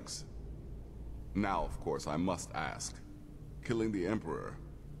thanks. Now, of course, I must ask, killing the Emperor,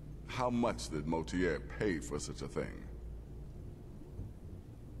 how much did Motier pay for such a thing?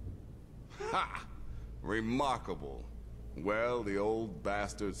 Ha! Remarkable. Well, the old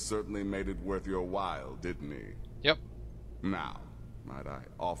bastard certainly made it worth your while, didn't he? Yep. Now, might I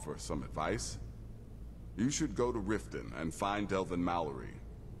offer some advice? You should go to Riften and find Delvin Mallory.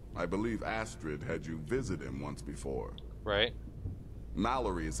 I believe Astrid had you visit him once before. Right.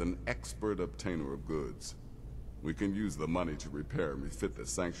 Mallory is an expert obtainer of goods. We can use the money to repair and refit the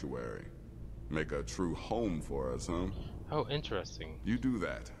sanctuary. Make a true home for us, huh? Oh, interesting. You do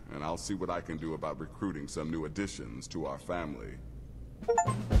that, and I'll see what I can do about recruiting some new additions to our family.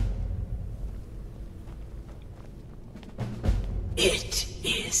 It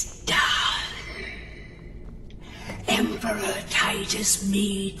is done. Emperor Titus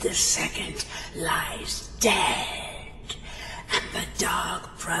Mede II lies dead, and the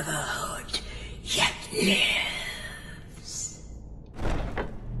Dark Brotherhood yet lives.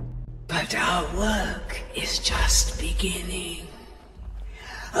 But our work is just beginning.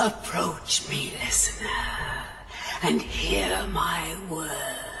 Approach me, listener, and hear my words.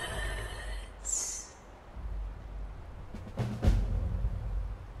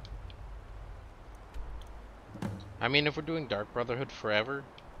 I mean, if we're doing Dark Brotherhood forever,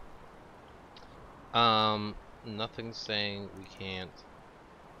 nothing's saying we can't.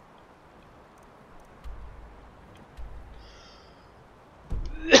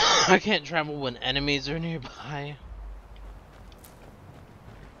 I can't travel when enemies are nearby.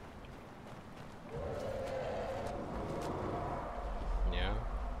 Yeah.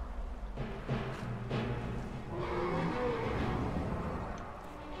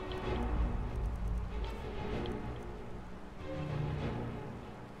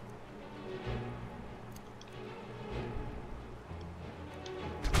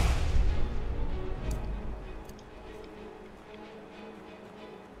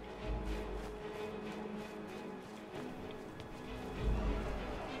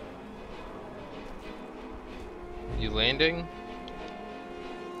 You landing?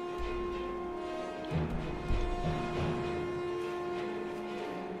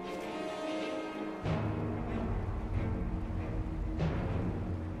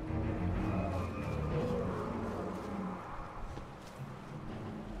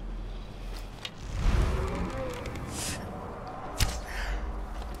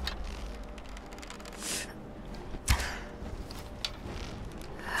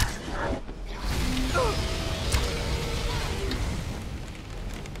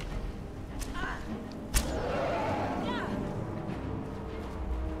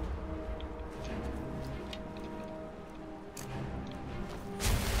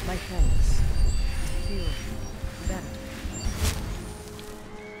 My thanks. Feel better.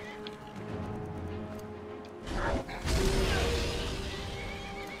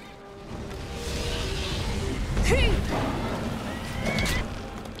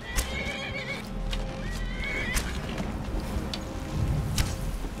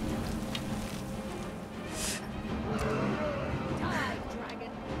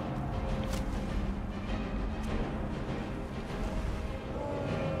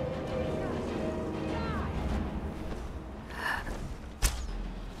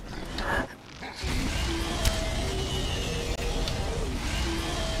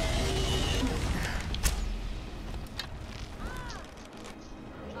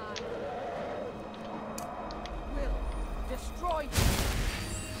 Destroy you!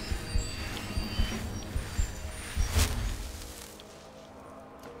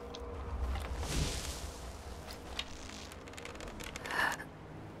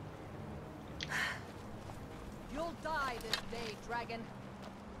 You'll die this day, dragon.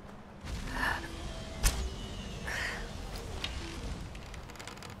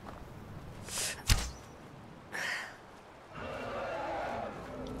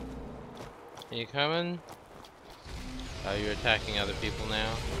 Are you coming? Oh, you're attacking other people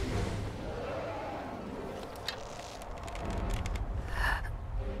now?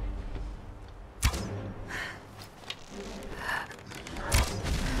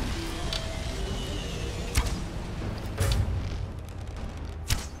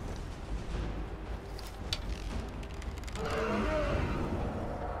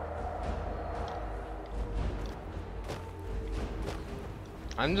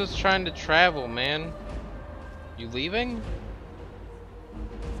 I'm just trying to travel, man. You leaving?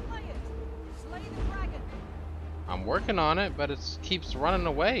 Slay it! Slay the dragon! I'm working on it, but it keeps running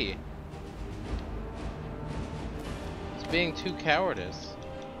away. It's being too cowardice.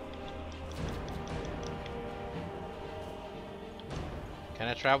 Can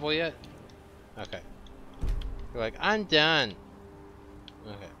I travel yet? Okay. You're like, I'm done.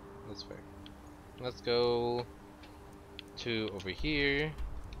 Okay, that's fair. Let's go to over here.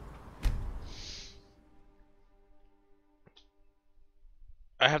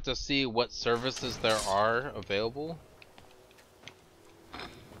 I have to see what services there are available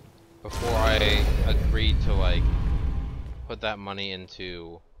before I agree to like put that money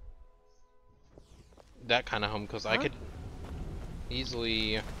into that kind of home, because I could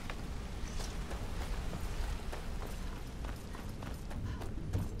easily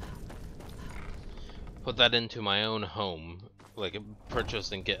put that into my own home, like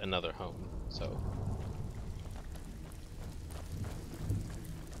purchase and get another home. So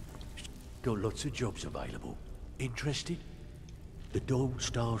got lots of jobs available. Interested? The Dawn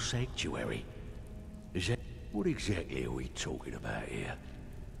Star Sanctuary. Is that... What exactly are we talking about here?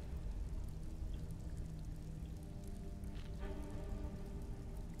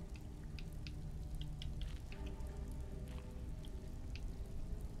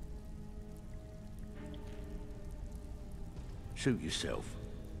 Suit yourself.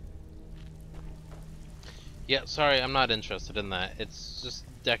 yeah, sorry, I'm not interested in that. It's just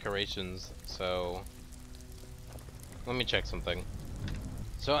decorations, so let me check something.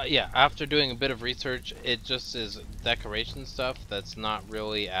 So yeah, after doing a bit of research, it just is decoration stuff that's not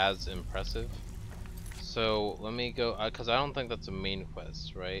really as impressive. So let me go, because I don't think that's a main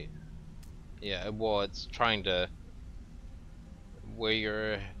quest, right? Yeah, well, it's trying to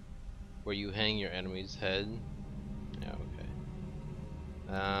where you hang your enemy's head. Yeah,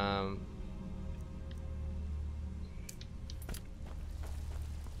 okay.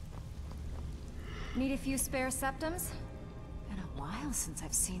 Need a few spare septums? Been a while since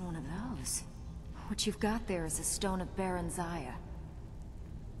I've seen one of those. What you've got there is a stone of Baron Zaya.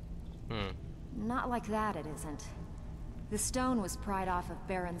 Not like that, it isn't. The stone was pried off of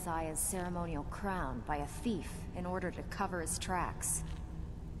Baron Zaya's ceremonial crown by a thief in order to cover his tracks.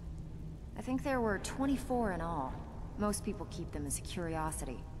 I think there were 24 in all. Most people keep them as a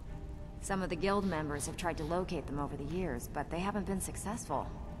curiosity. Some of the guild members have tried to locate them over the years, but they haven't been successful.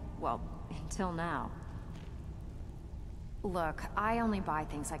 Well, until now. Look, I only buy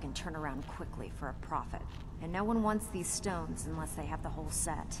things I can turn around quickly for a profit. And no one wants these stones unless they have the whole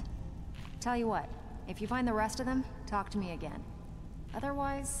set. Tell you what, if you find the rest of them, talk to me again.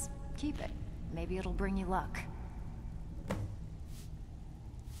 Otherwise, keep it. Maybe it'll bring you luck.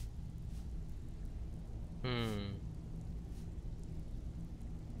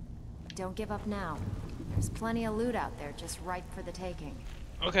 Don't give up now. There's plenty of loot out there just ripe for the taking.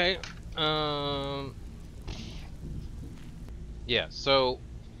 Okay. Yeah, so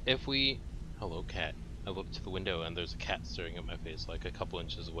if we... Hello, cat. I look to the window and there's a cat staring at my face like a couple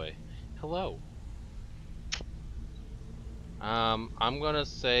inches away. Hello. I'm gonna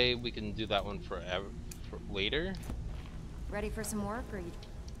say we can do that one for later. Ready for some work, or you...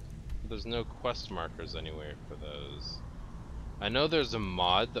 There's no quest markers anywhere for those. I know there's a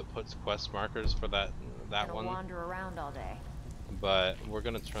mod that puts quest markers for that one. Wander around all day. But we're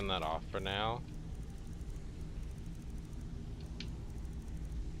gonna turn that off for now.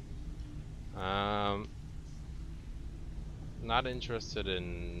 Not interested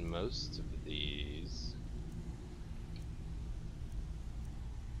in most of these.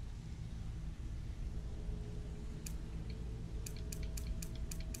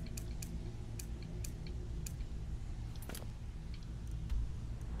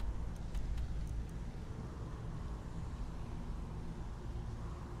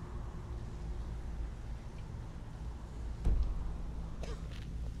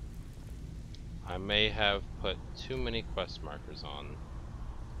 I may have put too many quest markers on.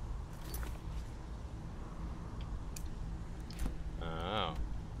 Oh.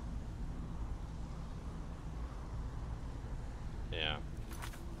 Yeah.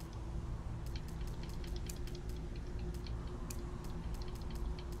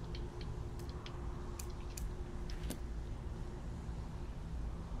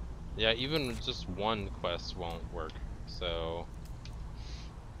 Yeah, even just one quest won't work, so...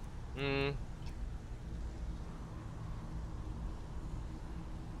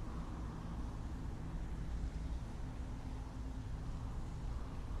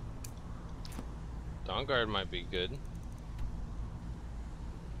 Dawnguard might be good.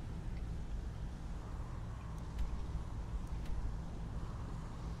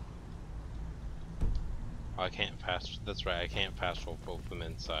 Oh, I can't fast. That's right. I can't fast roll both of them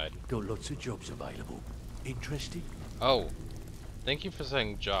inside. Got lots of jobs available. Interested? Oh, thank you for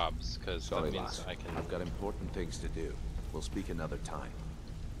saying jobs, because that Sorry, means lass. I can. I've got important things to do. We'll speak another time.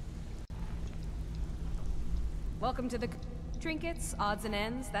 Welcome to the trinkets, odds and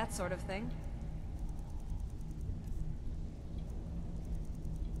ends, that sort of thing.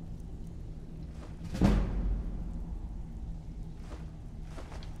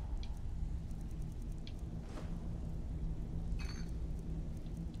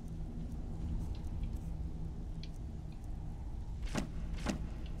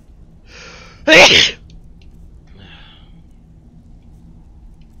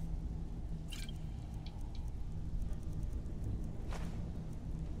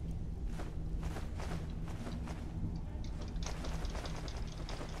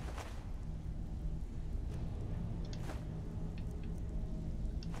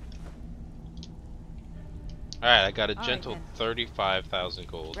 Alright, I got a gentle 35,000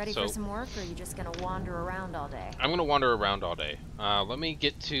 gold. Ready so for some work, or are you just gonna wander around all day? I'm gonna wander around all day. Let me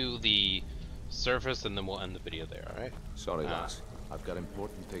get to the surface and then we'll end the video there, alright? Sorry, lass. I've got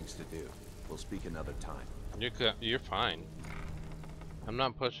important things to do. We'll speak another time. You're fine. I'm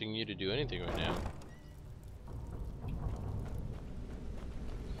not pushing you to do anything right now.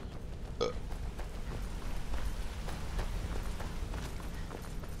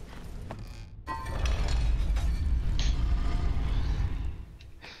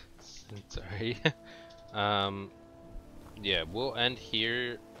 Sorry. Yeah, we'll end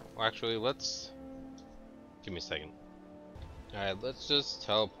here. Well, actually, let's give me a second. Alright, let's just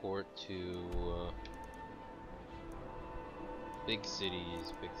teleport to big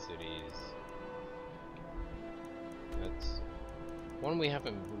cities, That's one we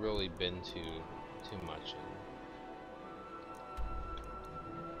haven't really been to too much in.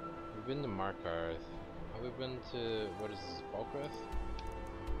 We've been to Markarth. Have we been to, what is this, Balkarth?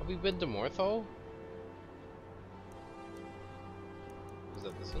 Have we been to Morthal? Is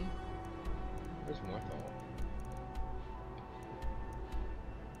that this one? Where's Morthal?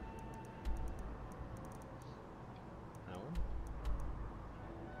 That one?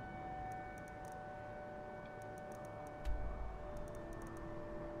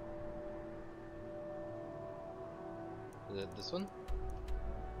 Is it this one?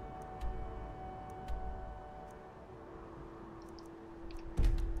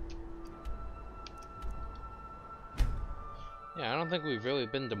 think we've really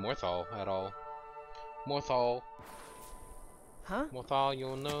been to Morthal at all. Morthal. Huh? Morthal,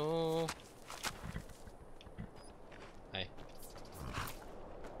 you'll know. Hey.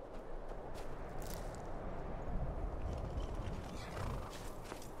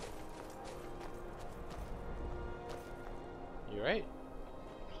 You right?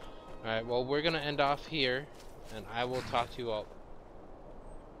 Alright, well, we're gonna end off here, and I will talk to you all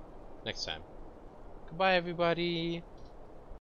next time. Goodbye, everybody.